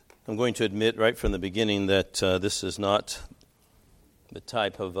I'm going to admit right from the beginning that this is not the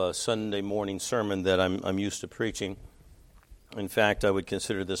type of Sunday morning sermon that I'm used to preaching. In fact, I would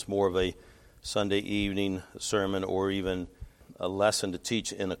consider this more of a Sunday evening sermon or even a lesson to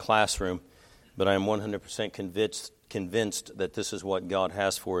teach in a classroom. But I am 100% convinced that this is what God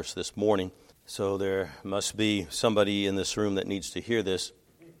has for us this morning. So there must be somebody in this room that needs to hear this.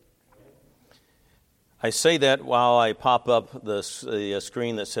 I say that while I pop up the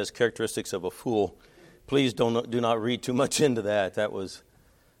screen that says characteristics of a fool. Please do not read too much into that. That was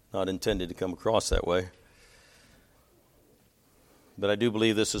not intended to come across that way. But I do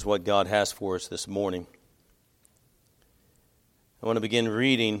believe this is what God has for us this morning. I want to begin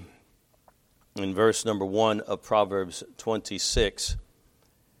reading in verse number 1 of Proverbs 26.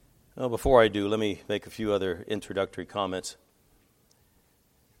 Well, before I do, let me make a few other introductory comments.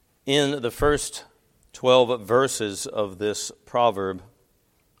 In the first 12 verses of this proverb,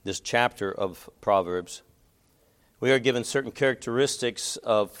 this chapter of Proverbs, we are given certain characteristics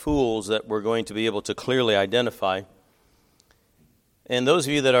of fools that we're going to be able to clearly identify. And those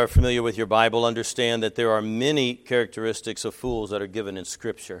of you that are familiar with your Bible understand that there are many characteristics of fools that are given in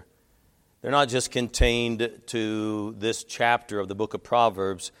Scripture. They're not just contained to this chapter of the book of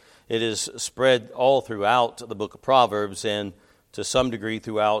Proverbs. It is spread all throughout the book of Proverbs and to some degree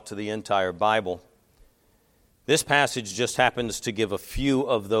throughout the entire Bible. This passage just happens to give a few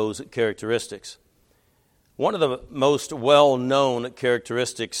of those characteristics. One of the most well-known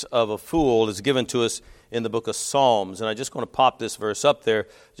characteristics of a fool is given to us in the book of Psalms. And I'm just going to pop this verse up there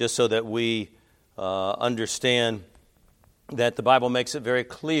just so that we understand that the Bible makes it very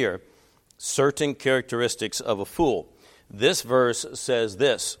clear certain characteristics of a fool. This verse says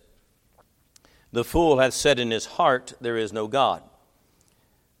this: "The fool hath said in his heart, there is no God."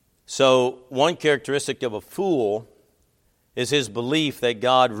 So one characteristic of a fool is his belief that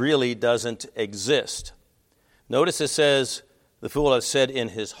God really doesn't exist. Notice it says, the fool has said in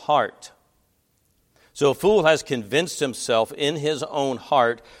his heart. So a fool has convinced himself in his own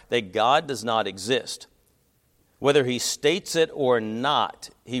heart that God does not exist. Whether he states it or not,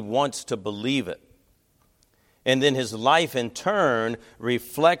 he wants to believe it. And then his life in turn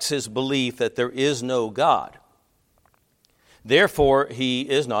reflects his belief that there is no God. Therefore, he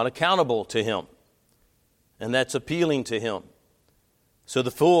is not accountable to him. And that's appealing to him. So the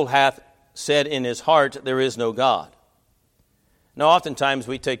fool hath said in his heart, there is no God. Now, oftentimes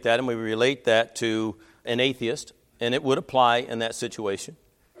we take that and we relate that to an atheist, and it would apply in that situation.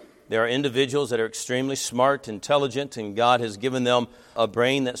 There are individuals that are extremely smart, intelligent, and God has given them a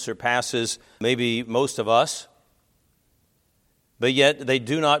brain that surpasses maybe most of us. But yet they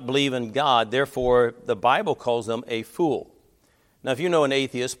do not believe in God. Therefore, the Bible calls them a fool. Now, if you know an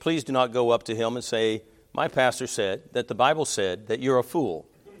atheist, please do not go up to him and say, "My pastor said that the Bible said that you're a fool."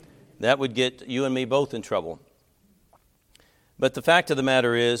 That would get you and me both in trouble. But the fact of the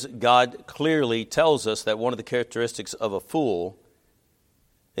matter is, God clearly tells us that one of the characteristics of a fool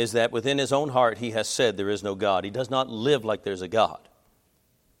is that within his own heart he has said there is no God. He does not live like there's a God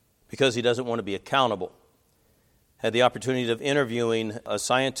because he doesn't want to be accountable. Had the opportunity of interviewing a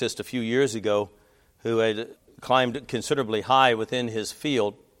scientist a few years ago who had climbed considerably high within his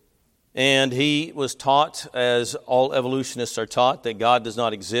field, and he was taught, as all evolutionists are taught, that God does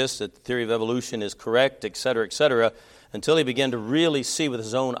not exist, that the theory of evolution is correct, etc., until he began to really see with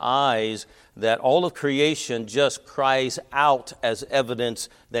his own eyes that all of creation just cries out as evidence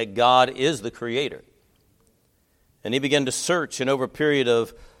that God is the creator. And he began to search, and over a period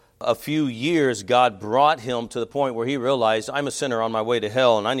of a few years, God brought him to the point where he realized, I'm a sinner on my way to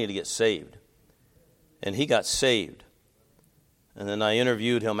hell, and I need to get saved. And he got saved. And then I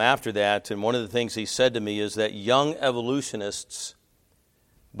interviewed him after that, and one of the things he said to me is that young evolutionists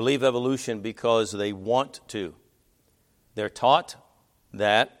believe evolution because they want to. They're taught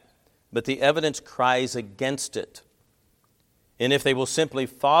that, but the evidence cries against it. And if they will simply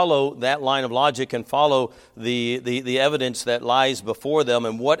follow that line of logic and follow the evidence that lies before them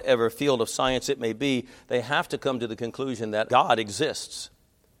in whatever field of science it may be, they have to come to the conclusion that God exists.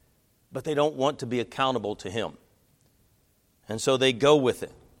 But they don't want to be accountable to him. And so they go with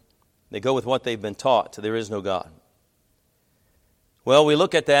it. They go with what they've been taught. There is no God. Well, we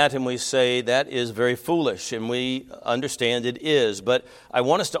look at that and we say that is very foolish, and we understand it is. But I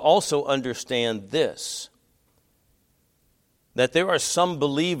want us to also understand this, that there are some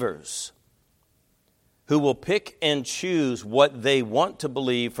believers who will pick and choose what they want to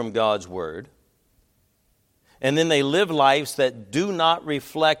believe from God's Word, and then they live lives that do not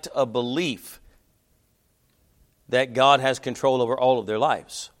reflect a belief that God has control over all of their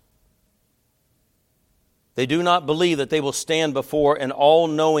lives. They do not believe that they will stand before an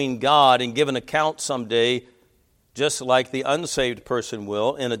all-knowing God and give an account someday, just like the unsaved person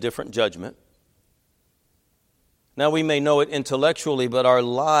will in a different judgment. Now, we may know it intellectually, but our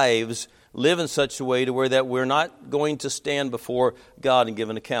lives live in such a way to where that we're not going to stand before God and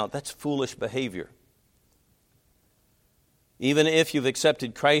give an account. That's foolish behavior. Even if you've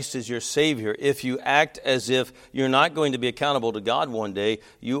accepted Christ as your Savior, if you act as if you're not going to be accountable to God one day,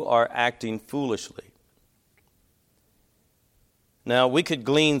 you are acting foolishly. Now, we could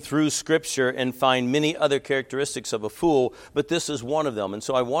glean through Scripture and find many other characteristics of a fool, but this is one of them. And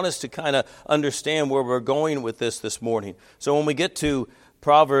so I want us to kind of understand where we're going with this morning. So when we get to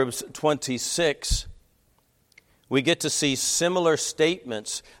Proverbs 26, we get to see similar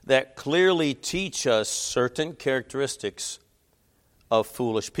statements that clearly teach us certain characteristics of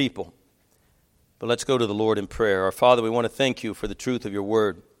foolish people. But let's go to the Lord in prayer. Our Father, we want to thank you for the truth of your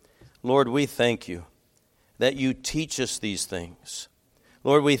word. Lord, we thank you that you teach us these things.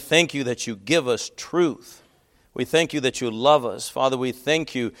 Lord, we thank you that you give us truth. We thank you that you love us. Father, we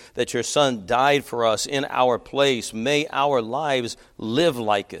thank you that your Son died for us in our place. May our lives live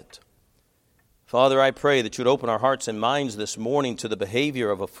like it. Father, I pray that you'd open our hearts and minds this morning to the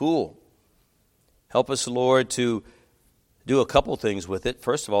behavior of a fool. Help us, Lord, to do a couple things with it.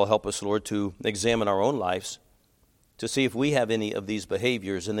 First of all, help us, Lord, to examine our own lives, to see if we have any of these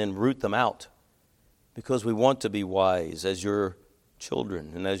behaviors, and then root them out, because we want to be wise as your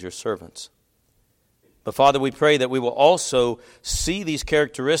children and as your servants. But Father, we pray that we will also see these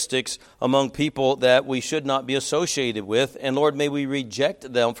characteristics among people that we should not be associated with, and Lord, may we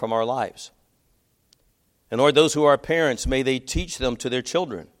reject them from our lives. And Lord, those who are parents, may they teach them to their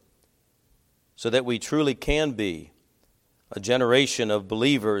children, so that we truly can be a generation of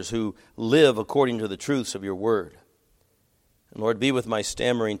believers who live according to the truths of your word. And Lord, be with my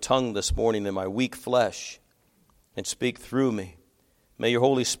stammering tongue this morning and my weak flesh, and speak through me. May your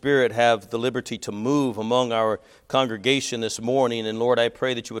Holy Spirit have the liberty to move among our congregation this morning. And Lord, I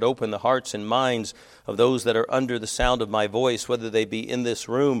pray that you would open the hearts and minds of those that are under the sound of my voice, whether they be in this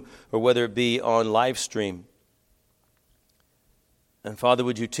room or whether it be on live stream. And Father,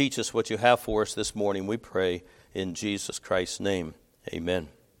 would you teach us what you have for us this morning? We pray in Jesus Christ's name. Amen.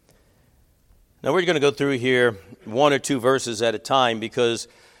 Now we're going to go through here one or two verses at a time, because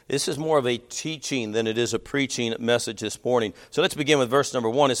this is more of a teaching than it is a preaching message this morning. So let's begin with verse number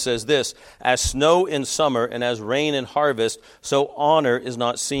 1. It says this: "As snow in summer and as rain in harvest, so honor is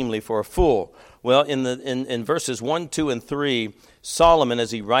not seemly for a fool." Well, in verses 1, 2, and 3, Solomon, as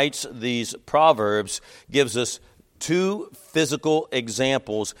he writes these proverbs, gives us two physical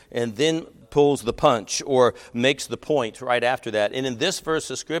examples and then pulls the punch or makes the point right after that. And in this verse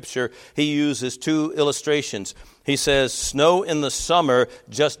of Scripture, he uses two illustrations. He says, snow in the summer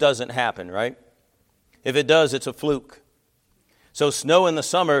just doesn't happen, right? If it does, it's a fluke. So snow in the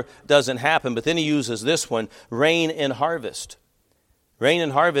summer doesn't happen, but then he uses this one, rain in harvest. Rain in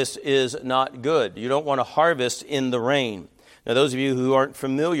harvest is not good. You don't want to harvest in the rain. Now, those of you who aren't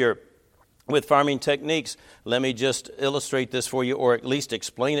familiar with farming techniques, let me just illustrate this for you, or at least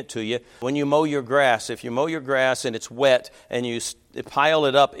explain it to you. When you mow your grass, if you mow your grass and it's wet and you pile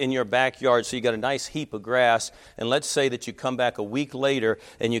it up in your backyard so you got a nice heap of grass, and let's say that you come back a week later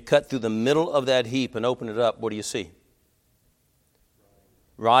and you cut through the middle of that heap and open it up, what do you see?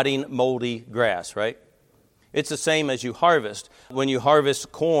 Rotting, moldy grass, right? It's the same as you harvest. When you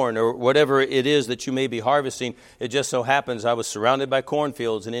harvest corn or whatever it is that you may be harvesting, it just so happens I was surrounded by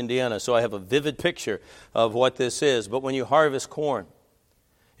cornfields in Indiana, so I have a vivid picture of what this is. But when you harvest corn,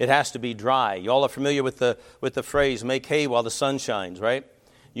 it has to be dry. You all are familiar with the phrase, make hay while the sun shines, right?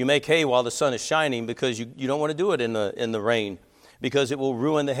 You make hay while the sun is shining because you don't want to do it in the rain, because it will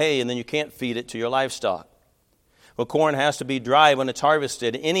ruin the hay and then you can't feed it to your livestock. Well, corn has to be dry when it's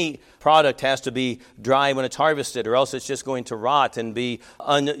harvested. Any product has to be dry when it's harvested, or else it's just going to rot and be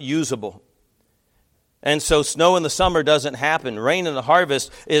unusable. And so snow in the summer doesn't happen. Rain in the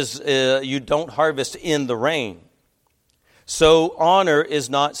harvest is, you don't harvest in the rain. So honor is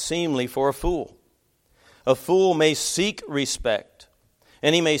not seemly for a fool. A fool may seek respect,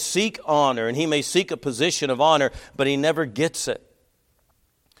 and he may seek honor, and he may seek a position of honor, but he never gets it.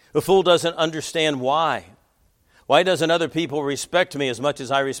 A fool doesn't understand why. Why doesn't other people respect me as much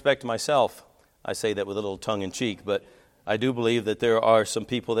as I respect myself? I say that with a little tongue in cheek, but I do believe that there are some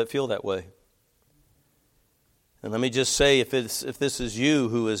people that feel that way. And let me just say, if this is you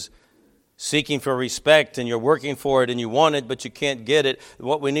who is seeking for respect and you're working for it and you want it but you can't get it,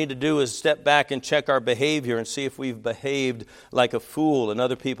 what we need to do is step back and check our behavior and see if we've behaved like a fool and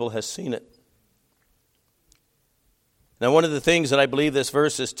other people have seen it. Now, one of the things that I believe this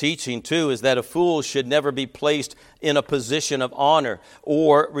verse is teaching, too, is that a fool should never be placed in a position of honor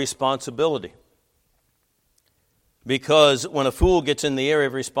or responsibility. Because when a fool gets in the area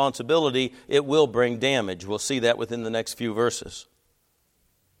of responsibility, it will bring damage. We'll see that within the next few verses.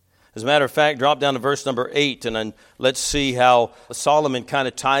 As a matter of fact, drop down to verse number 8, and then let's see how Solomon kind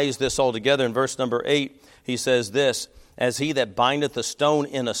of ties this all together. In verse number 8, he says this, "As he that bindeth a stone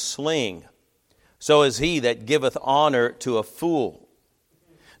in a sling, so is he that giveth honor to a fool."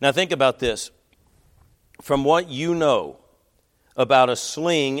 Now think about this. From what you know about a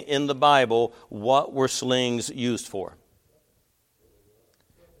sling in the Bible, what were slings used for?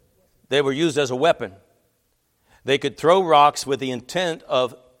 They were used as a weapon. They could throw rocks with the intent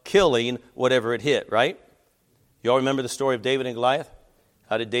of killing whatever it hit, right? You all remember the story of David and Goliath?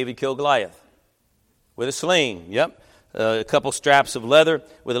 How did David kill Goliath? With a sling, yep. A couple straps of leather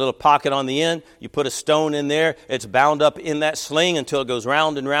with a little pocket on the end. You put a stone in there. It's bound up in that sling until it goes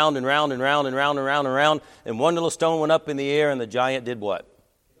round and round and round and round and round and round and round. And one little stone went up in the air, and the giant did what?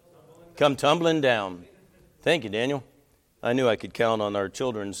 Come tumbling down. Thank you, Daniel. I knew I could count on our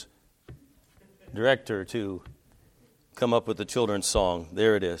children's director to come up with the children's song.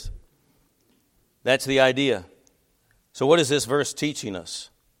 There it is. That's the idea. So what is this verse teaching us?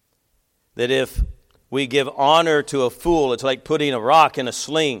 That if we give honor to a fool, it's like putting a rock in a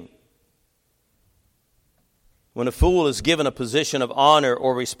sling. When a fool is given a position of honor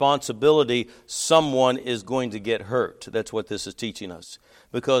or responsibility, someone is going to get hurt. That's what this is teaching us.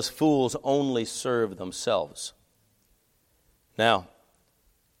 Because fools only serve themselves. Now,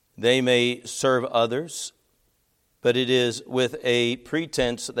 they may serve others, but it is with a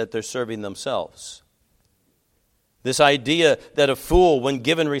pretense that they're serving themselves. This idea that a fool, when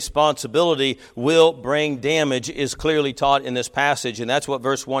given responsibility, will bring damage is clearly taught in this passage, and that's what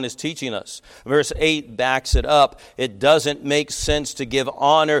verse 1 is teaching us. Verse 8 backs it up. It doesn't make sense to give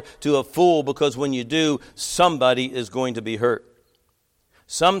honor to a fool because when you do, somebody is going to be hurt.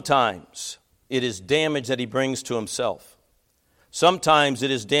 Sometimes it is damage that he brings to himself. Sometimes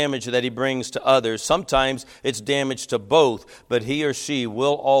it is damage that he brings to others. Sometimes it's damage to both. But he or she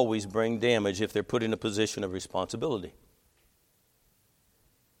will always bring damage if they're put in a position of responsibility.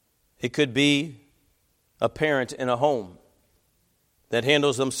 It could be a parent in a home that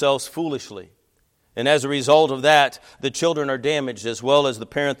handles themselves foolishly. And as a result of that, the children are damaged as well as the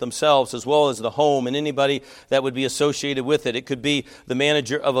parent themselves, as well as the home and anybody that would be associated with it. It could be the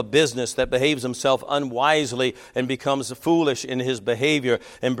manager of a business that behaves himself unwisely and becomes foolish in his behavior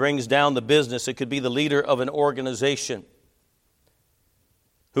and brings down the business. It could be the leader of an organization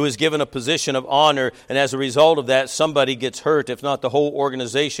who is given a position of honor, and as a result of that, somebody gets hurt, if not the whole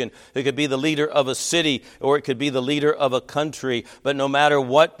organization. It could be the leader of a city, or it could be the leader of a country. But no matter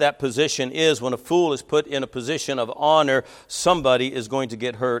what that position is, when a fool is put in a position of honor, somebody is going to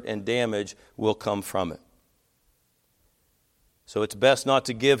get hurt, and damage will come from it. So it's best not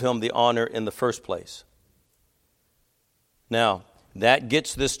to give him the honor in the first place. Now, that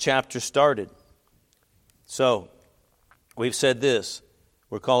gets this chapter started. So, we've said this.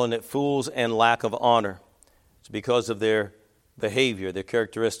 We're calling it fools and lack of honor. It's because of their behavior, their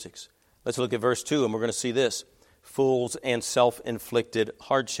characteristics. Let's look at verse 2, and we're going to see this. Fools and self-inflicted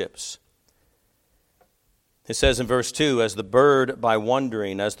hardships. It says in verse 2, as the bird by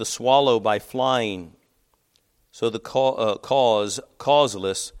wandering, as the swallow by flying, so the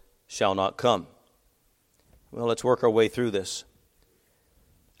causeless shall not come. Well, let's work our way through this.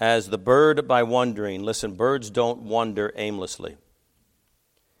 As the bird by wandering. Listen, birds don't wander aimlessly.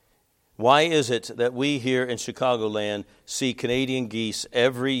 Why is it that we here in Chicagoland see Canadian geese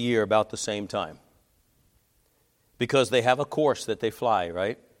every year about the same time? Because they have a course that they fly,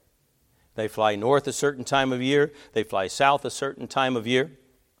 right? They fly north a certain time of year. They fly south a certain time of year.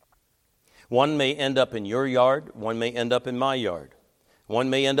 One may end up in your yard. One may end up in my yard.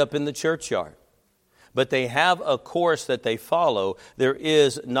 One may end up in the churchyard. But they have a course that they follow. There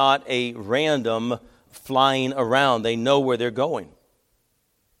is not a random flying around. They know where they're going.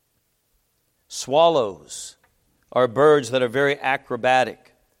 Swallows are birds that are very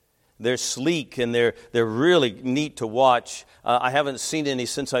acrobatic. They're sleek and they're really neat to watch. I haven't seen any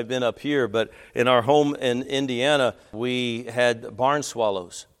since I've been up here, but in our home in Indiana, we had barn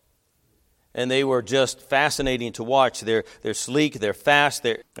swallows. And they were just fascinating to watch. They're sleek, they're fast,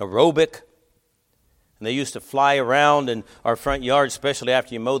 they're aerobic. And they used to fly around in our front yard, especially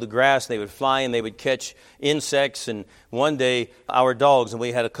after you mow the grass. They would fly and they would catch insects. And one day, our dogs, and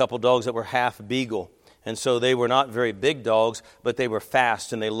we had a couple dogs that were half beagle. And so they were not very big dogs, but they were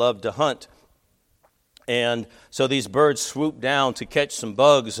fast and they loved to hunt. And so these birds swooped down to catch some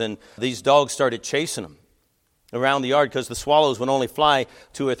bugs, and these dogs started chasing them. around the yard because the swallows would only fly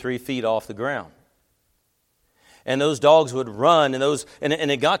 2 or 3 feet off the ground. And those dogs would run, and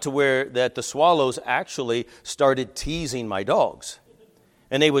it got to where that the swallows actually started teasing my dogs.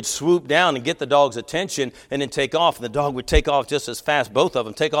 And they would swoop down and get the dog's attention and then take off. And the dog would take off just as fast, both of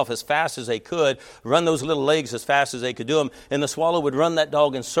them, take off as fast as they could, run those little legs as fast as they could do them. And the swallow would run that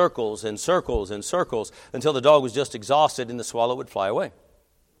dog in circles and circles and circles until the dog was just exhausted and the swallow would fly away.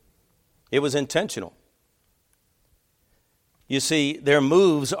 It was intentional. You see, their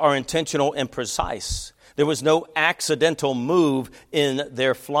moves are intentional and precise. There was no accidental move in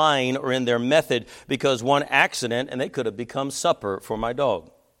their flying or in their method, because one accident and they could have become supper for my dog.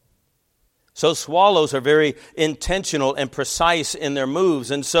 So swallows are very intentional and precise in their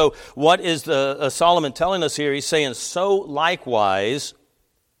moves. And so what is Solomon telling us here? He's saying, so likewise,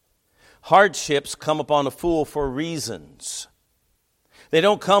 hardships come upon a fool for reasons. They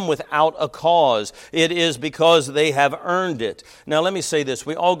don't come without a cause. It is because they have earned it. Now let me say this.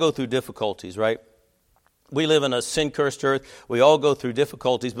 We all go through difficulties, right? We live in a sin-cursed earth. We all go through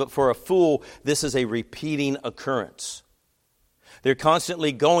difficulties, but for a fool, this is a repeating occurrence. They're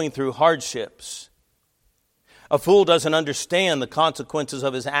constantly going through hardships. A fool doesn't understand the consequences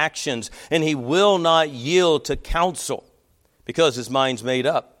of his actions, and he will not yield to counsel because his mind's made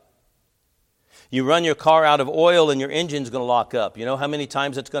up. You run your car out of oil and your engine's going to lock up. You know how many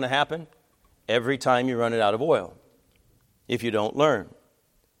times it's going to happen? Every time you run it out of oil, if you don't learn.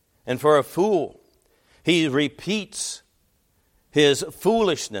 And for a fool, he repeats his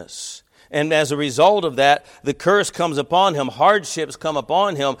foolishness. And as a result of that, the curse comes upon him. Hardships come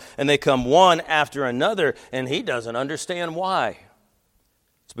upon him, and they come one after another, and he doesn't understand why.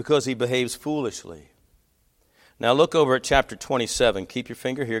 It's because he behaves foolishly. Now look over at chapter 27. Keep your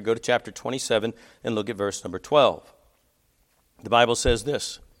finger here. Go to chapter 27 and look at verse number 12. The Bible says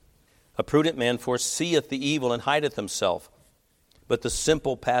this: a prudent man foreseeth the evil and hideth himself, but the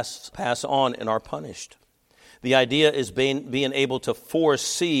simple pass on and are punished. The idea is being able to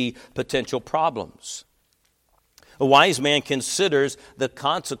foresee potential problems. A wise man considers the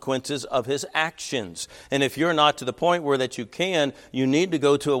consequences of his actions. And if you're not to the point where that you need to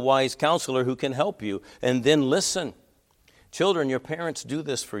go to a wise counselor who can help you. And then listen. Children, your parents do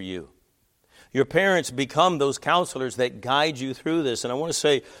this for you. Your parents become those counselors that guide you through this. And I want to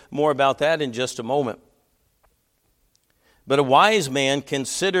say more about that in just a moment. But a wise man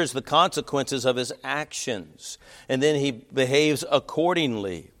considers the consequences of his actions, and then he behaves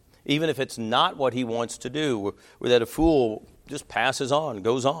accordingly, even if it's not what he wants to do, or that a fool just passes on,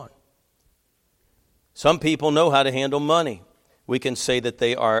 goes on. Some people know how to handle money. We can say that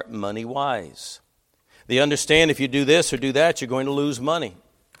they are money wise. They understand if you do this or do that, you're going to lose money.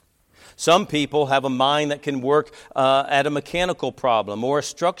 Some people have a mind that can work at a mechanical problem or a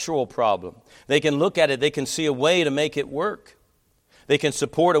structural problem. They can look at it, they can see a way to make it work. They can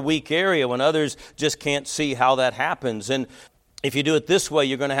support a weak area when others just can't see how that happens. And if you do it this way,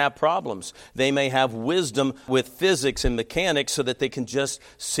 you're going to have problems. They may have wisdom with physics and mechanics so that they can just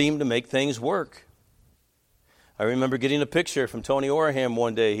seem to make things work. I remember getting a picture from Tony Oraham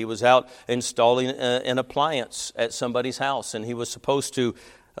one day. He was out installing an appliance at somebody's house, and he was supposed to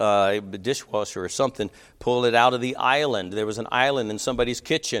a dishwasher or something, pull it out of the island. There was an island in somebody's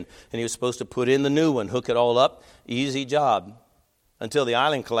kitchen, and he was supposed to put in the new one, hook it all up. Easy job. Until the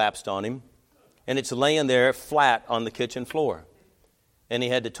island collapsed on him, and it's laying there flat on the kitchen floor. And he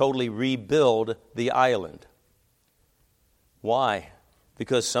had to totally rebuild the island. Why?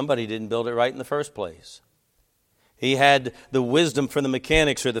 Because somebody didn't build it right in the first place. He had the wisdom for the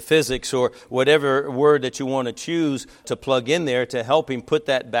mechanics or the physics or whatever word that you want to choose to plug in there to help him put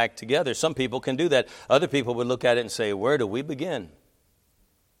that back together. Some people can do that. Other people would look at it and say, where do we begin?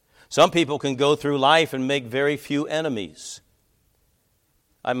 Some people can go through life and make very few enemies.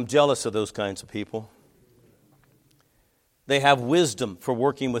 I'm jealous of those kinds of people. They have wisdom for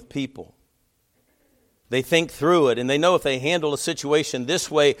working with people. They think through it, and they know if they handle a situation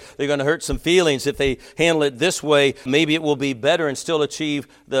this way, they're going to hurt some feelings. If they handle it this way, maybe it will be better and still achieve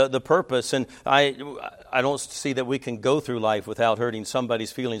the purpose. And I don't see that we can go through life without hurting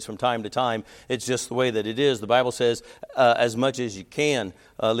somebody's feelings from time to time. It's just the way that it is. The Bible says, as much as you can,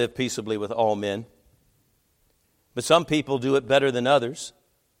 live peaceably with all men. But some people do it better than others.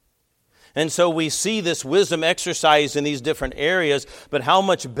 And so we see this wisdom exercised in these different areas, but how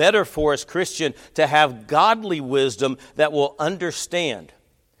much better for us, Christian, to have godly wisdom that will understand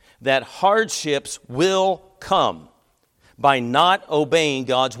that hardships will come by not obeying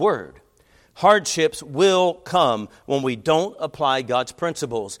God's word. Hardships will come when we don't apply God's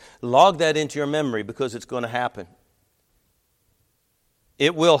principles. Log that into your memory because it's going to happen.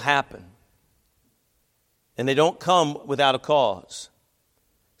 It will happen. And they don't come without a cause.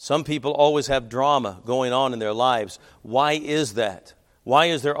 Some people always have drama going on in their lives. Why is that? Why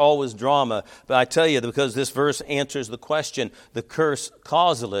is there always drama? But I tell you, because this verse answers the question, the curse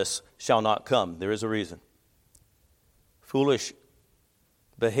causeless shall not come. There is a reason. Foolish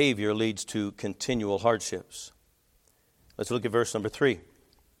behavior leads to continual hardships. Let's look at verse number 3.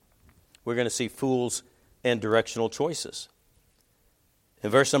 We're going to see fools and directional choices.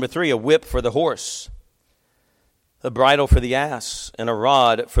 In verse number 3, a whip for the horse, a bridle for the ass, and a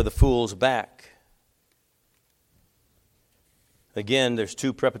rod for the fool's back. Again, there's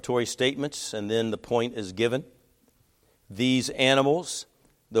two preparatory statements, and then the point is given. These animals,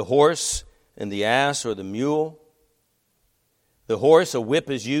 the horse and the ass or the mule. The horse, a whip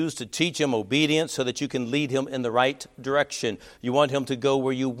is used to teach him obedience so that you can lead him in the right direction. You want him to go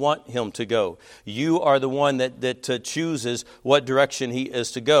where you want him to go. You are the one that chooses what direction he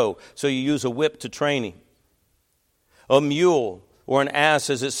is to go. So you use a whip to train him. A mule, or an ass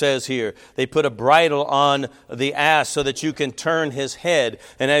as it says here, they put a bridle on the ass so that you can turn his head.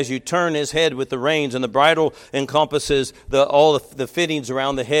 And as you turn his head with the reins, and the bridle encompasses all the fittings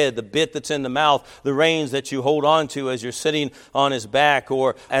around the head, the bit that's in the mouth, the reins that you hold on to as you're sitting on his back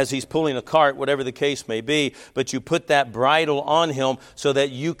or as he's pulling a cart, whatever the case may be. But you put that bridle on him so that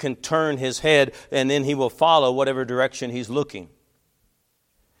you can turn his head, and then he will follow whatever direction he's looking.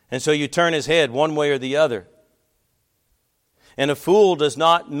 And so you turn his head one way or the other. And a fool does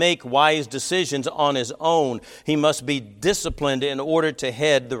not make wise decisions on his own. He must be disciplined in order to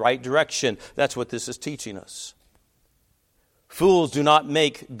head the right direction. That's what this is teaching us. Fools do not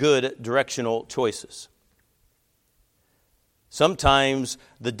make good directional choices. Sometimes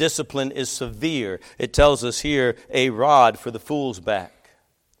the discipline is severe. It tells us here, a rod for the fool's back.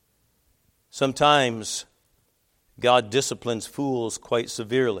 Sometimes God disciplines fools quite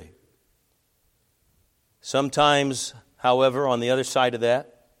severely. Sometimes, however, on the other side of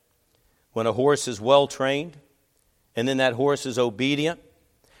that, when a horse is well trained and then that horse is obedient,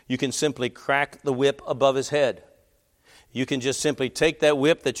 you can simply crack the whip above his head. You can just simply take that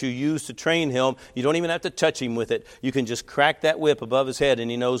whip that you use to train him. You don't even have to touch him with it. You can just crack that whip above his head and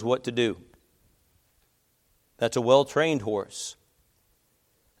he knows what to do. That's a well-trained horse.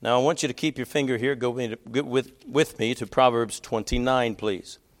 Now I want you to keep your finger here. Go with me to Proverbs 29,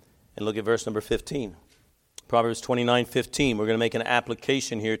 please. And look at verse number 15. Proverbs 29:15. We're going to make an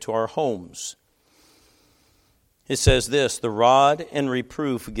application here to our homes. It says this, the rod and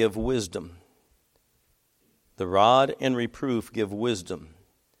reproof give wisdom. The rod and reproof give wisdom,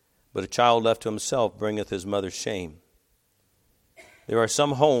 but a child left to himself bringeth his mother shame. There are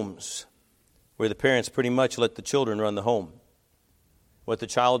some homes where the parents pretty much let the children run the home. What the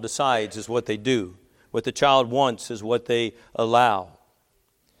child decides is what they do. What the child wants is what they allow.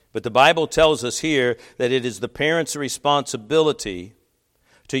 But the Bible tells us here that it is the parent's responsibility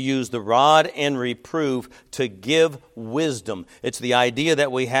to use the rod and reproof to give wisdom. It's the idea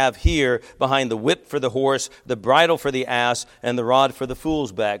that we have here behind the whip for the horse, the bridle for the ass, and the rod for the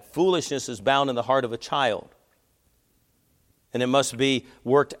fool's back. Foolishness is bound in the heart of a child, and it must be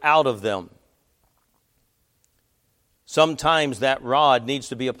worked out of them. Sometimes that rod needs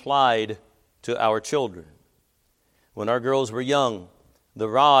to be applied to our children. When our girls were young, the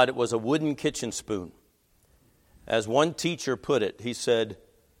rod was a wooden kitchen spoon. As one teacher put it, he said,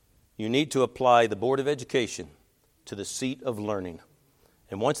 you need to apply the Board of Education to the seat of learning.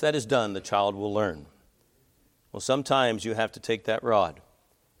 And once that is done, the child will learn. Well, sometimes you have to take that rod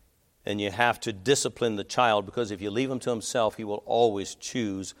and you have to discipline the child, because if you leave him to himself, he will always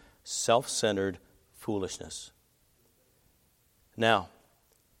choose self-centered foolishness. Now,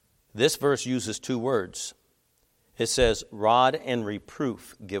 this verse uses two words. It says, rod and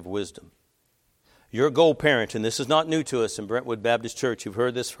reproof give wisdom. Your goal, parent, and this is not new to us in Brentwood Baptist Church. You've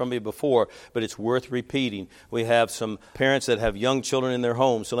heard this from me before, but it's worth repeating. We have some parents that have young children in their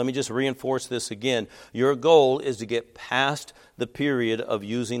homes, so let me just reinforce this again. Your goal is to get past the period of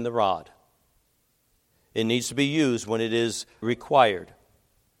using the rod. It needs to be used when it is required.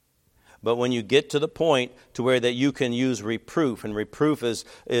 But when you get to the point to where that you can use reproof, and reproof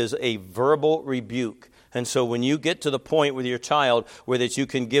is a verbal rebuke. And so when you get to the point with your child where that you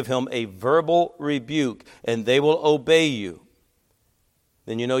can give him a verbal rebuke and they will obey you,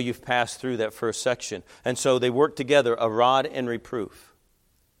 then you know you've passed through that first section. And so they work together, a rod and reproof.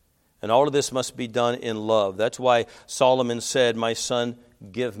 And all of this must be done in love. That's why Solomon said, my son,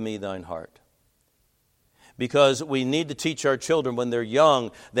 give me thine heart. Because we need to teach our children when they're young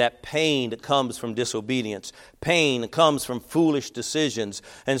that pain comes from disobedience. Pain comes from foolish decisions.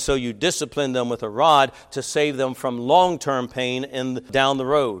 And so you discipline them with a rod to save them from long-term pain down the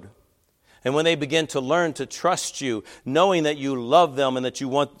road. And when they begin to learn to trust you, knowing that you love them and that you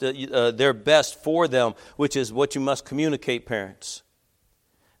want their best for them, which is what you must communicate, parents,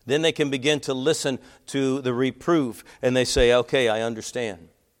 then they can begin to listen to the reproof and they say, okay, I understand.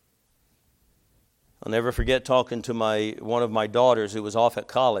 I'll never forget talking to one of my daughters who was off at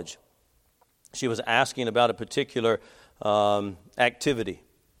college. She was asking about a particular activity.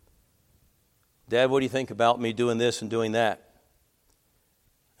 Dad, what do you think about me doing this and doing that?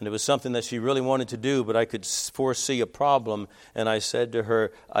 And it was something that she really wanted to do, but I could foresee a problem. And I said to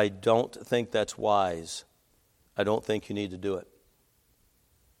her, I don't think that's wise. I don't think you need to do it.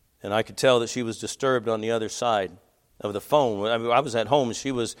 And I could tell that she was disturbed on the other side of the phone. I was at home.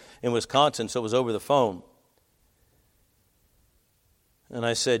 She was in Wisconsin, so it was over the phone. And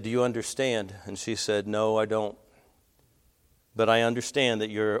I said, do you understand? And she said, no, I don't. But I understand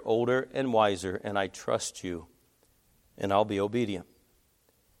that you're older and wiser, and I trust you, and I'll be obedient.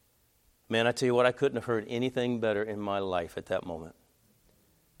 Man, I tell you what, I couldn't have heard anything better in my life at that moment.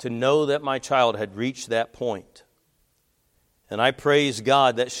 To know that my child had reached that point. And I praise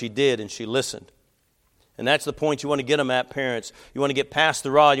God that she did and she listened. And that's the point you want to get them at, parents. You want to get past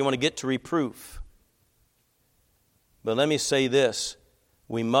the rod. You want to get to reproof. But let me say this.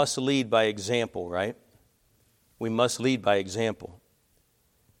 We must lead by example, right? We must lead by example.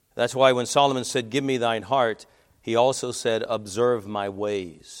 That's why when Solomon said, give me thine heart, he also said, observe my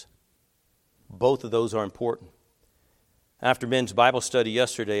ways. Both of those are important. After Ben's Bible study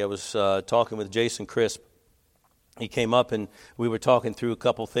yesterday, I was talking with Jason Crisp. He came up and we were talking through a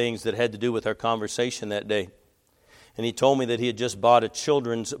couple things that had to do with our conversation that day. And he told me that he had just bought a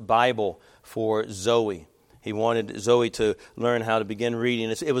children's Bible for Zoe. He wanted Zoe to learn how to begin reading.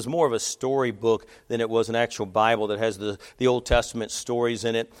 It was more of a story book than it was an actual Bible that has the Old Testament stories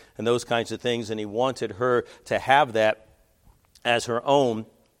in it and those kinds of things. And he wanted her to have that as her own.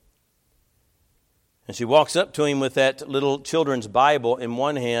 And she walks up to him with that little children's Bible in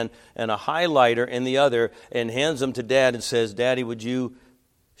one hand and a highlighter in the other and hands them to Dad and says, Daddy, would you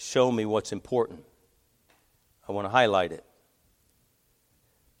show me what's important? I want to highlight it.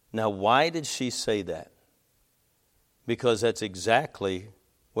 Now, why did she say that? Because that's exactly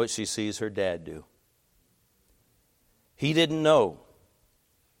what she sees her dad do. He didn't know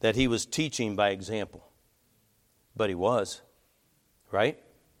that he was teaching by example, but he was, right?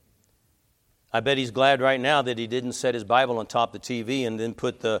 I bet he's glad right now that he didn't set his Bible on top of the TV and then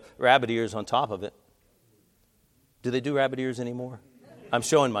put the rabbit ears on top of it. Do they do rabbit ears anymore? I'm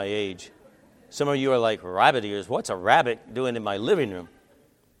showing my age. Some of you are like, rabbit ears? What's a rabbit doing in my living room?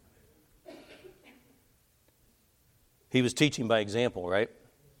 He was teaching by example, right?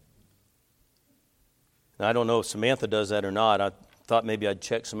 Now, I don't know if Samantha does that or not. I thought maybe I'd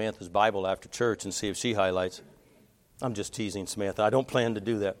check Samantha's Bible after church and see if she highlights. I'm just teasing Samantha. I don't plan to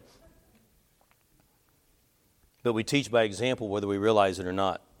do that. But we teach by example whether we realize it or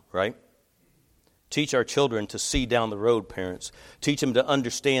not, right? Teach our children to see down the road, parents. Teach them to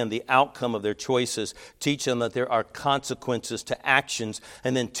understand the outcome of their choices. Teach them that there are consequences to actions,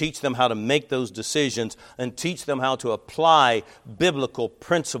 and then teach them how to make those decisions, and teach them how to apply biblical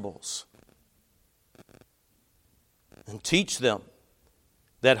principles. And teach them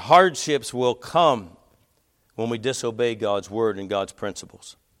that hardships will come when we disobey God's word and God's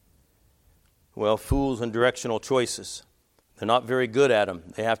principles. Well, fools and directional choices, they're not very good at them.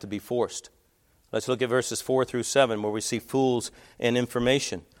 They have to be forced. Let's look at verses 4 through 7 where we see fools and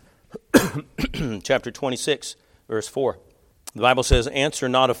information. Chapter 26, verse 4. The Bible says, Answer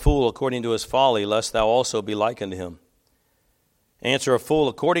not a fool according to his folly, lest thou also be like unto him. Answer a fool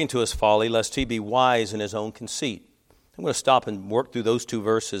according to his folly, lest he be wise in his own conceit. I'm going to stop and work through those two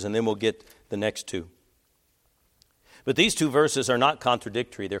verses, and then we'll get the next two. But these two verses are not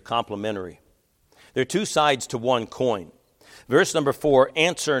contradictory. They're complementary. They're two sides to one coin. Verse number 4,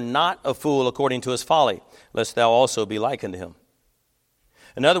 Answer not a fool according to his folly, lest thou also be like unto him.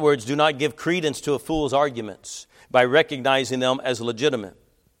 In other words, do not give credence to a fool's arguments by recognizing them as legitimate.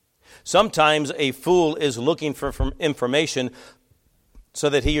 Sometimes a fool is looking for information so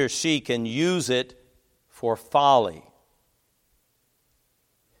that he or she can use it for folly.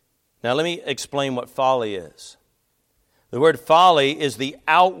 Now let me explain what folly is. The word folly is the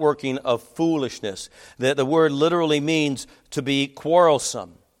outworking of foolishness. The word literally means to be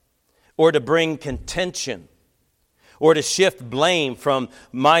quarrelsome, or to bring contention, or to shift blame from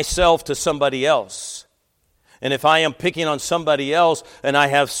myself to somebody else. And if I am picking on somebody else and I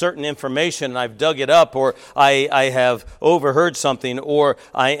have certain information and I've dug it up, or I have overheard something, or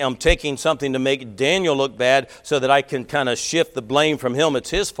I am taking something to make Daniel look bad so that I can kind of shift the blame from him, it's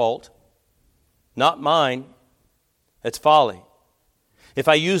his fault, not mine. It's folly. if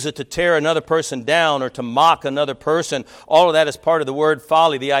I use it to tear another person down or to mock another person, all of that is part of the word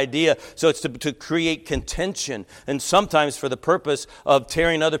folly, the idea. So it's to create contention, and sometimes for the purpose of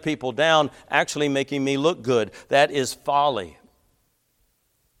tearing other people down, actually making me look good. That is folly.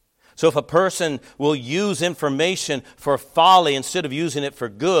 So if a person will use information for folly instead of using it for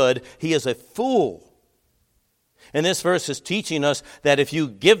good, he is a fool. And this verse is teaching us that if you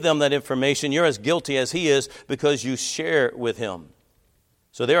give them that information, you're as guilty as he is because you share it with him.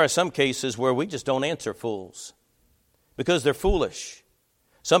 So there are some cases where we just don't answer fools because they're foolish.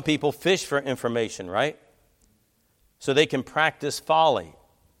 Some people fish for information, right? So they can practice folly.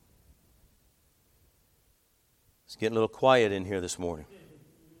 It's getting a little quiet in here this morning.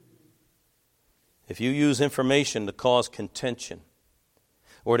 If you use information to cause contention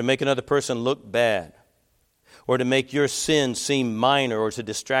or to make another person look bad or to make your sin seem minor or to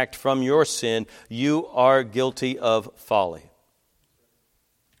distract from your sin, you are guilty of folly.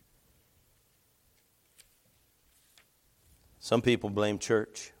 Some people blame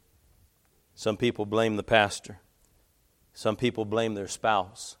church. Some people blame the pastor. Some people blame their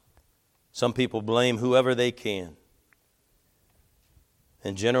spouse. Some people blame whoever they can.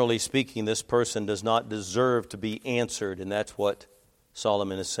 And generally speaking, this person does not deserve to be answered, and that's what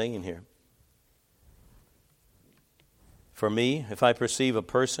Solomon is saying here. For me, if I perceive a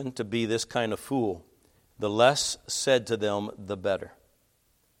person to be this kind of fool, the less said to them, the better.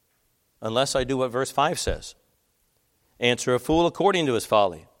 Unless I do what verse 5 says. Answer a fool according to his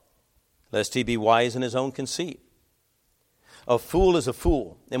folly, lest he be wise in his own conceit. A fool is a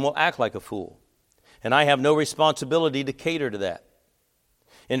fool and will act like a fool. And I have no responsibility to cater to that.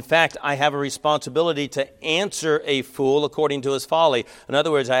 In fact, I have a responsibility to answer a fool according to his folly. In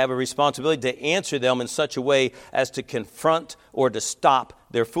other words, I have a responsibility to answer them in such a way as to confront or to stop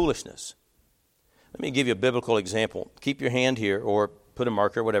their foolishness. Let me give you a biblical example. Keep your hand here or put a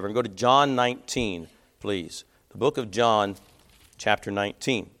marker, whatever, and go to John 19, please. The book of John, chapter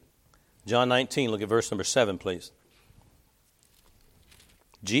 19. John 19, look at verse number 7, please.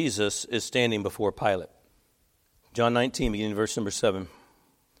 Jesus is standing before Pilate. John 19, beginning verse number 7.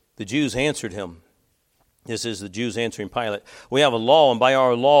 The Jews answered him. This is the Jews answering Pilate. We have a law, and by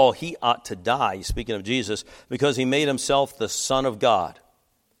our law he ought to die, speaking of Jesus, because he made himself the Son of God.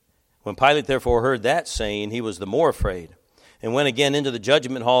 When Pilate therefore heard that saying, he was the more afraid, and went again into the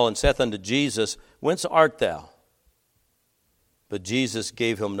judgment hall, and saith unto Jesus, Whence art thou? But Jesus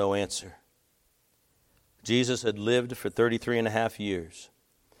gave him no answer. Jesus had lived for 33 and a half years.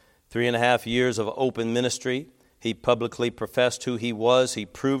 3.5 years of open ministry. He publicly professed who he was. He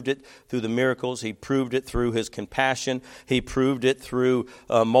proved it through the miracles. He proved it through his compassion. He proved it through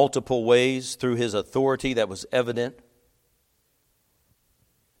multiple ways, through his authority that was evident.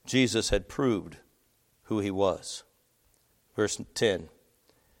 Jesus had proved who he was. Verse 10.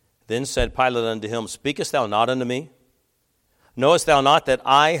 Then said Pilate unto him, Speakest thou not unto me? Knowest thou not that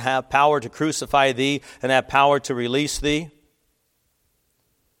I have power to crucify thee and have power to release thee?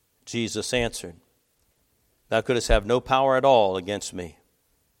 Jesus answered, Thou couldst have no power at all against me,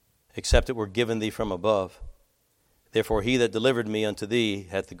 except it were given thee from above. Therefore he that delivered me unto thee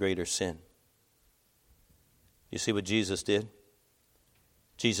hath the greater sin. You see what Jesus did?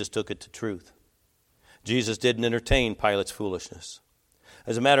 Jesus took it to truth. Jesus didn't entertain Pilate's foolishness.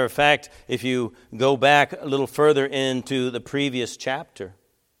 As a matter of fact, if you go back a little further into the previous chapter,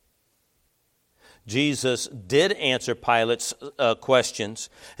 Jesus did answer Pilate's questions,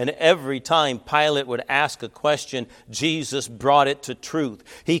 and every time Pilate would ask a question, Jesus brought it to truth.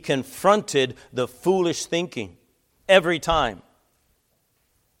 He confronted the foolish thinking every time.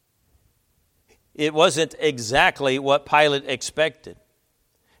 It wasn't exactly what Pilate expected.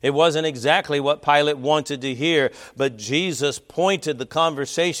 It wasn't exactly what Pilate wanted to hear, but Jesus pointed the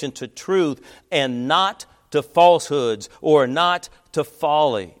conversation to truth and not to falsehoods or not to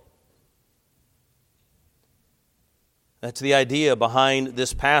folly. That's the idea behind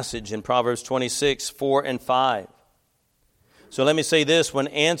this passage in Proverbs 26, 4 and 5. So let me say this, when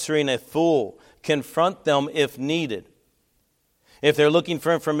answering a fool, confront them if needed. If they're looking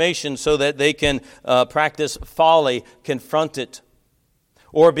for information so that they can practice folly, confront it.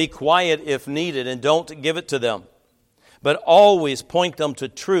 Or be quiet if needed and don't give it to them. But always point them to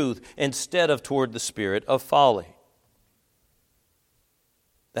truth instead of toward the spirit of folly.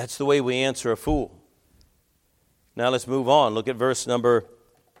 That's the way we answer a fool. Now let's move on. Look at verse number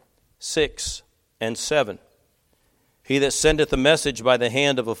 6 and 7. He that sendeth a message by the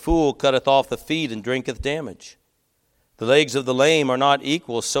hand of a fool cutteth off the feet and drinketh damage. The legs of the lame are not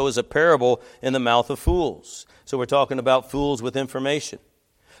equal, so is a parable in the mouth of fools. So we're talking about fools with information.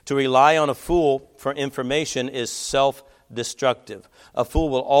 To rely on a fool for information is self-deception. self-destructive. A fool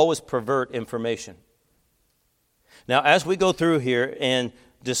will always pervert information. Now, as we go through here and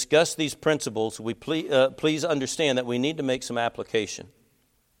discuss these principles, we please understand that we need to make some application.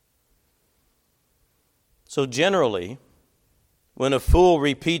 So generally, when a fool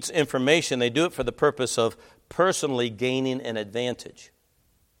repeats information, they do it for the purpose of personally gaining an advantage.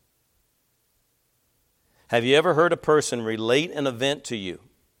 Have you ever heard a person relate an event to you?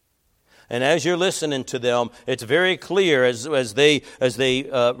 And as you're listening to them, it's very clear as they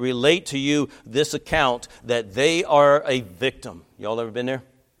relate to you this account that they are a victim. Y'all ever been there?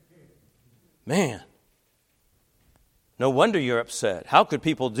 Man, no wonder you're upset. How could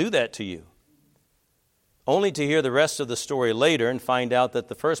people do that to you? Only to hear the rest of the story later and find out that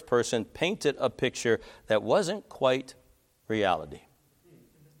the first person painted a picture that wasn't quite reality.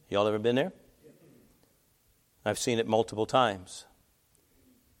 Y'all ever been there? I've seen it multiple times.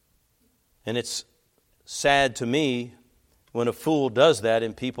 And it's sad to me when a fool does that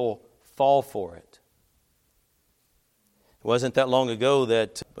and people fall for it. It wasn't that long ago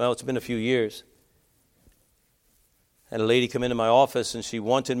that, well, it's been a few years. I had a lady come into my office and she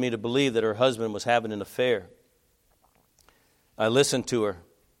wanted me to believe that her husband was having an affair. I listened to her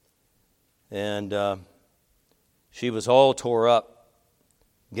and she was all tore up,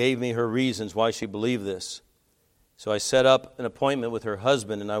 gave me her reasons why she believed this. So I set up an appointment with her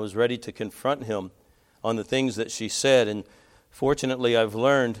husband and I was ready to confront him on the things that she said. And fortunately, I've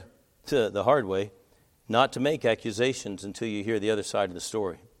learned the hard way not to make accusations until you hear the other side of the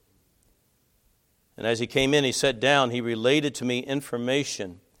story. And as he came in, he sat down, he related to me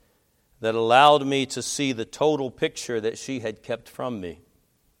information that allowed me to see the total picture that she had kept from me.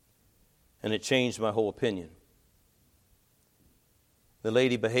 And it changed my whole opinion. The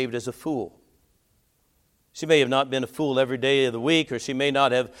lady behaved as a fool. She may have not been a fool every day of the week, or she may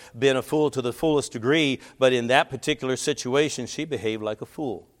not have been a fool to the fullest degree, but in that particular situation, she behaved like a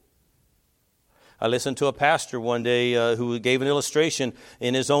fool. I listened to a pastor one day who gave an illustration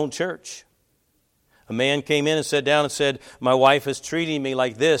in his own church. A man came in and sat down and said, my wife is treating me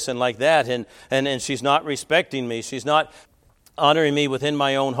like this and like that, and she's not respecting me. She's not honoring me within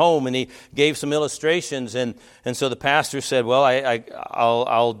my own home. And he gave some illustrations, and so the pastor said, well,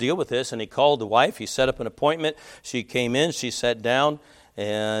 I'll deal with this. And he called the wife. He set up an appointment. She came in. She sat down,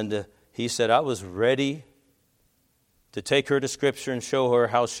 and he said, I was ready to take her to Scripture and show her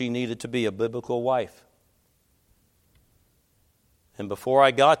how she needed to be a biblical wife. And before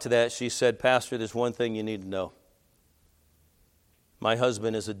I got to that, she said, Pastor, there's one thing you need to know. My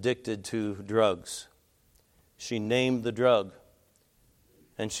husband is addicted to drugs. She named the drug.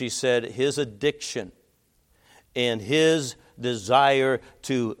 And she said his addiction and his desire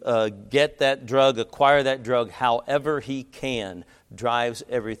to get that drug, acquire that drug however he can, drives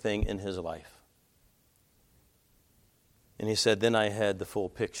everything in his life. And he said, then I had the full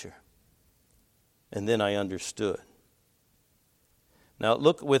picture. And then I understood. Now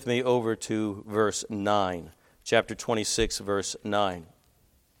look with me over to verse 9, chapter 26, verse 9.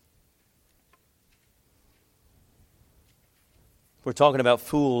 We're talking about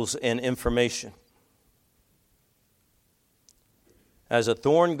fools and information. As a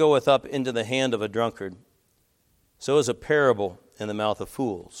thorn goeth up into the hand of a drunkard, so is a parable in the mouth of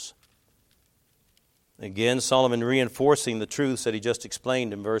fools. Again, Solomon reinforcing the truths that he just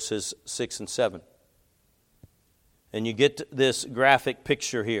explained in verses 6 and 7. And you get this graphic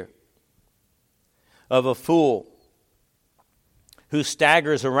picture here of a fool who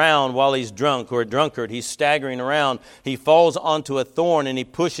staggers around while he's drunk, or a drunkard. He's staggering around. He falls onto a thorn and he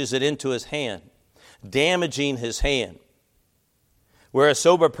pushes it into his hand, damaging his hand, where a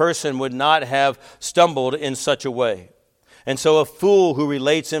sober person would not have stumbled in such a way. And so a fool who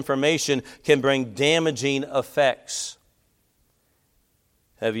relates information can bring damaging effects.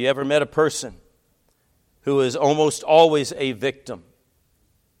 Have you ever met a person who is almost always a victim?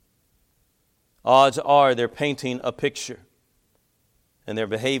 Odds are they're painting a picture and they're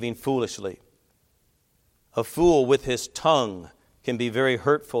behaving foolishly. A fool with his tongue can be very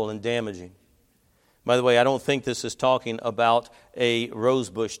hurtful and damaging. By the way, I don't think this is talking about a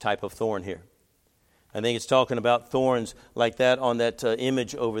rosebush type of thorn here. I think it's talking about thorns like that on that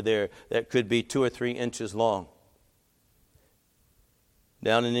image over there that could be 2 or 3 inches long.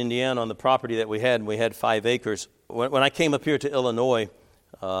 Down in Indiana on the property that we had 5 acres. When I came up here to Illinois,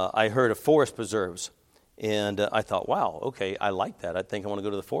 I heard of forest preserves. And I thought, wow, okay, I like that. I think I want to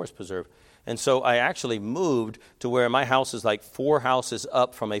go to the forest preserve. And so I actually moved to where my house is like 4 houses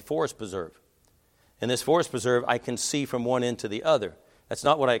up from a forest preserve. And this forest preserve, I can see from one end to the other. That's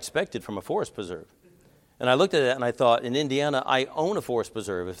not what I expected from a forest preserve. And I looked at it and I thought, in Indiana, I own a forest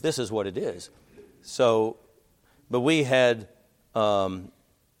preserve, if this is what it is. So But we had, now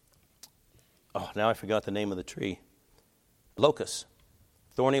I forgot the name of the tree. Locusts,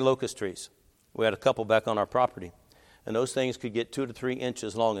 thorny locust trees. We had a couple back on our property. And those things could get 2 to 3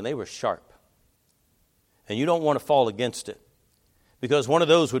 inches long, and they were sharp. And you don't want to fall against it, because one of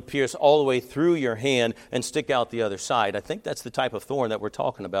those would pierce all the way through your hand and stick out the other side. I think that's the type of thorn that we're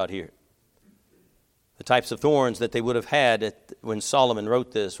talking about here. The types of thorns that they would have had when Solomon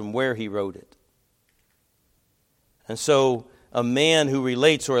wrote this, from where he wrote it. And so a man who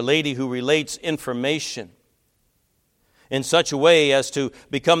relates, or a lady who relates information in such a way as to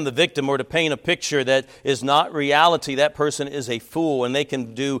become the victim or to paint a picture that is not reality, that person is a fool, and they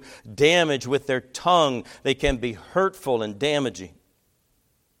can do damage with their tongue. They can be hurtful and damaging.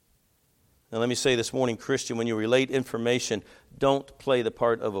 Now let me say this morning, Christian, when you relate information, don't play the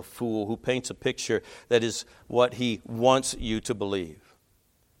part of a fool who paints a picture that is what he wants you to believe.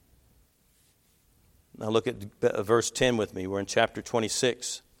 Now look at verse 10 with me. We're in chapter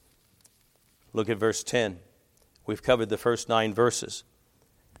 26. Look at verse 10. We've covered the first 9 verses.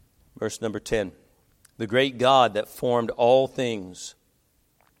 Verse number 10. The great God that formed all things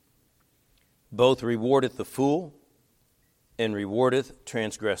both rewardeth the fool and rewardeth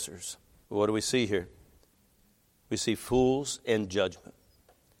transgressors. What do we see here? We see fools and judgment.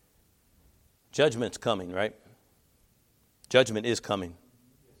 Judgment's coming, right? Judgment is coming.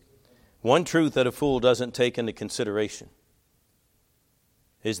 One truth that a fool doesn't take into consideration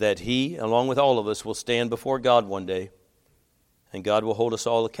is that he, along with all of us, will stand before God one day, and God will hold us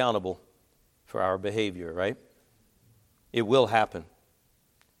all accountable for our behavior, right? It will happen.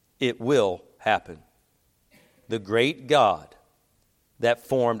 It will happen. The great God that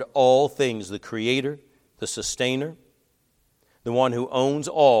formed all things, the Creator, the Sustainer, the one who owns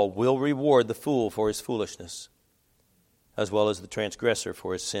all, will reward the fool for his foolishness, as well as the transgressor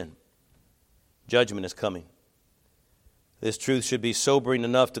for his sin. Judgment is coming. This truth should be sobering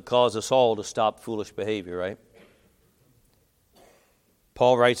enough to cause us all to stop foolish behavior, right?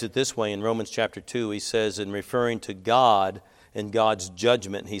 Paul writes it this way in Romans chapter 2. He says, in referring to God and God's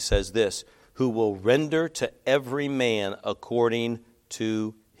judgment, he says this, who will render to every man according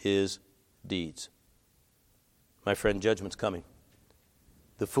to his deeds. My friend, judgment's coming.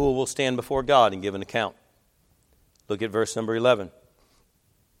 The fool will stand before God and give an account. Look at verse number 11.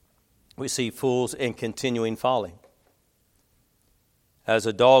 We see fools in continuing folly. As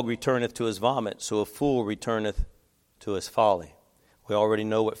a dog returneth to his vomit, so a fool returneth to his folly. We already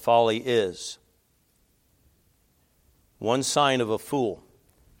know what folly is. One sign of a fool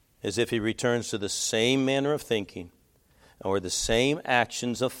is if he returns to the same manner of thinking or the same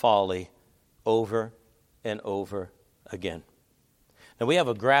actions of folly over and over again. Now we have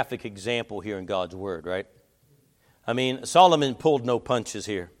a graphic example here in God's Word, right? I mean, Solomon pulled no punches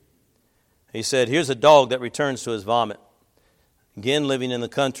here. He said, here's a dog that returns to his vomit. Again, living in the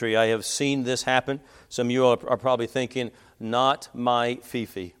country, I have seen this happen. Some of you are probably thinking, not my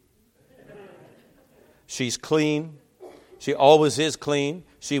Fifi. She's clean. She always is clean.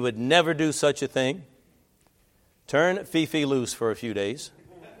 She would never do such a thing. Turn Fifi loose for a few days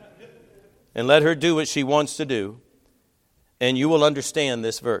and let her do what she wants to do, and you will understand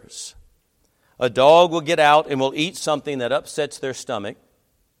this verse. A dog will get out and will eat something that upsets their stomach,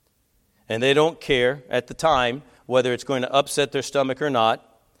 and they don't care at the time whether it's going to upset their stomach or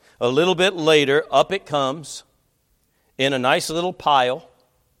not. A little bit later, up it comes in a nice little pile.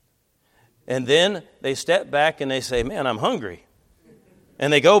 And then they step back and they say, man, I'm hungry.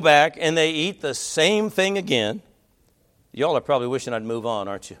 And they go back and they eat the same thing again. Y'all are probably wishing I'd move on,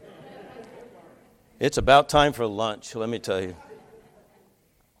 aren't you? It's about time for lunch, let me tell you.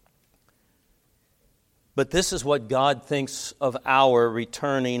 But this is what God thinks of our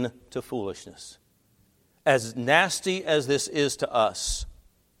returning to foolishness. As nasty as this is to us,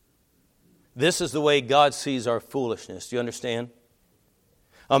 this is the way God sees our foolishness. Do you understand?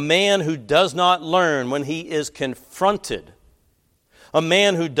 A man who does not learn when he is confronted. A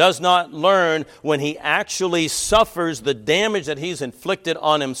man who does not learn when he actually suffers the damage that he's inflicted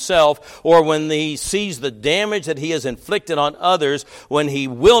on himself, or when he sees the damage that he has inflicted on others, when he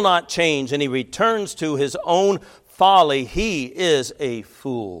will not change and he returns to his own folly, he is a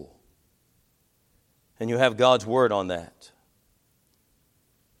fool. And you have God's word on that.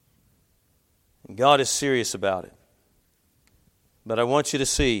 And God is serious about it. But I want you to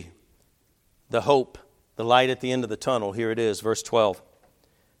see the hope, the light at the end of the tunnel. Here it is, verse 12.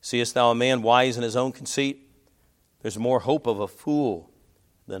 Seest thou a man wise in his own conceit? There's more hope of a fool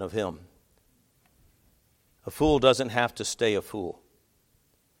than of him. A fool doesn't have to stay a fool.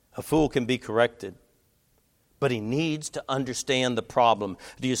 A fool can be corrected. but he needs to understand the problem.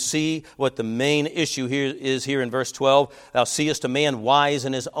 Do you see what the main issue here is here in verse 12? Thou seest a man wise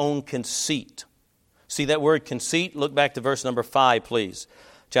in his own conceit. See that word conceit? Look back to verse number 5, please.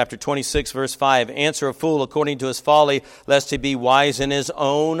 Chapter 26, verse 5. Answer a fool according to his folly, lest he be wise in his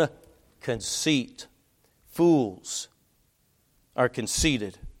own conceit. Fools are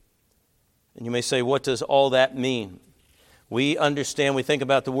conceited. And you may say, what does all that mean? We understand, we think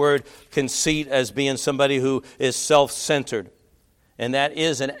about the word conceit as being somebody who is self-centered. And that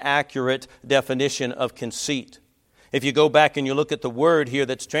is an accurate definition of conceit. If you go back and you look at the word here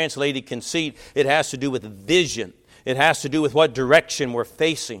that's translated conceit, it has to do with vision. It has to do with what direction we're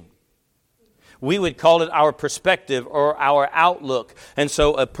facing. We would call it our perspective or our outlook. And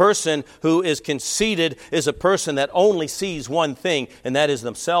so a person who is conceited is a person that only sees one thing, and that is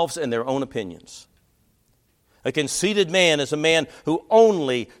themselves and their own opinions. A conceited man is a man who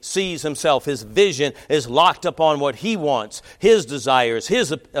only sees himself. His vision is locked upon what he wants. His desires,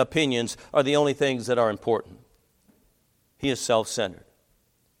 his opinions are the only things that are important. He is self-centered.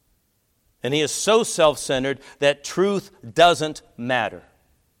 And he is so self-centered that truth doesn't matter.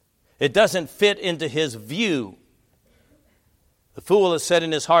 It doesn't fit into his view. The fool has said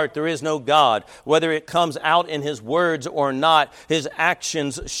in his heart, there is no God. Whether it comes out in his words or not, his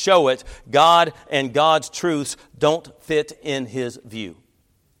actions show it. God and God's truths don't fit in his view.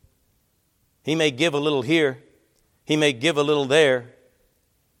 He may give a little here. He may give a little there.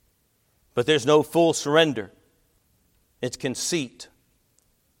 But there's no full surrender. It's conceit.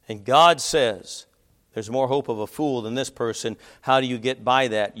 And God says, there's more hope of a fool than this person. How do you get by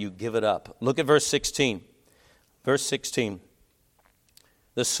that? You give it up. Look at verse 16. Verse 16.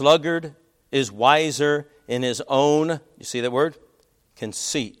 The sluggard is wiser in his own, you see that word?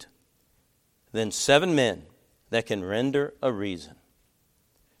 Conceit, than 7 men that can render a reason.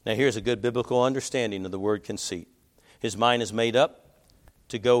 Now here's a good biblical understanding of the word conceit. His mind is made up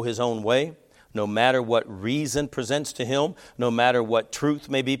to go his own way. No matter what reason presents to him, no matter what truth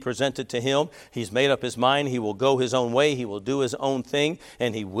may be presented to him, he's made up his mind. He will go his own way. He will do his own thing,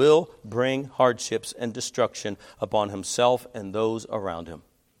 and he will bring hardships and destruction upon himself and those around him.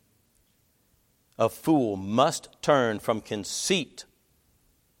 A fool must turn from conceit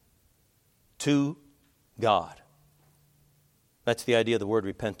to God. That's the idea of the word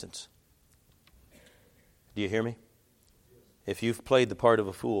repentance. Do you hear me? If you've played the part of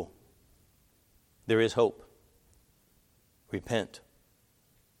a fool, there is hope. Repent.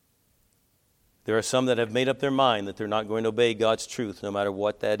 There are some that have made up their mind that they're not going to obey God's truth no matter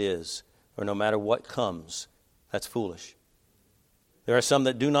what that is, or no matter what comes. That's foolish. There are some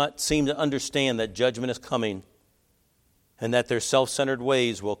that do not seem to understand that judgment is coming and that their self-centered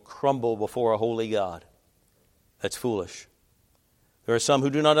ways will crumble before a holy God. That's foolish. There are some who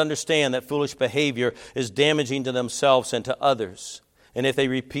do not understand that foolish behavior is damaging to themselves and to others. And if they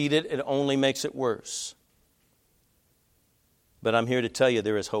repeat it, it only makes it worse. But I'm here to tell you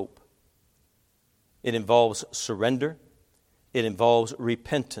there is hope. It involves surrender. It involves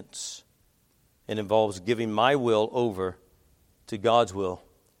repentance. It involves giving my will over to God's will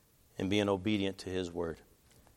and being obedient to His word.